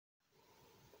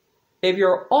if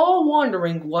you're all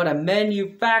wondering what a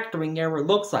manufacturing error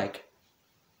looks like,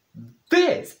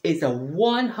 this is a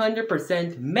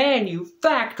 100%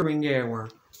 manufacturing error.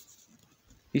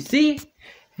 You see,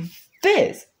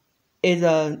 this is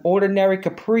an ordinary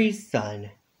Capri-Sun.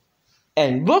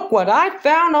 And look what I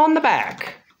found on the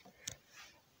back.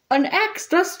 An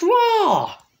extra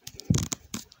straw.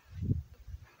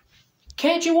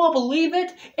 Can't you all believe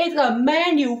it? It's a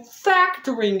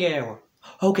manufacturing error.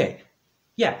 Okay,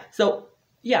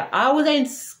 I was in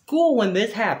school when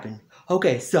this happened.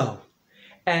 Okay,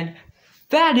 and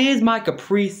that is my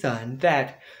Capri-Sun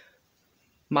that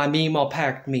my Meemaw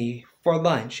packed me for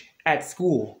lunch at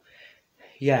school.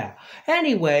 Yeah,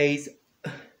 anyways,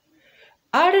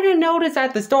 I didn't notice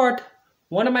at the start.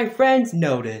 One of my friends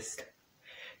noticed.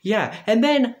 Yeah, and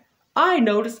then I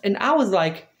noticed and I was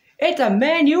like, it's a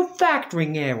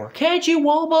manufacturing error. Can't you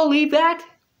all believe that?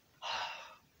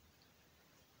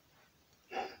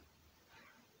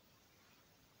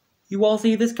 You all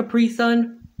see this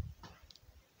Capri-Sun?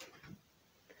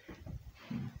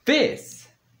 This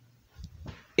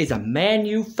is a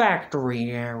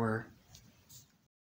manufacturing error.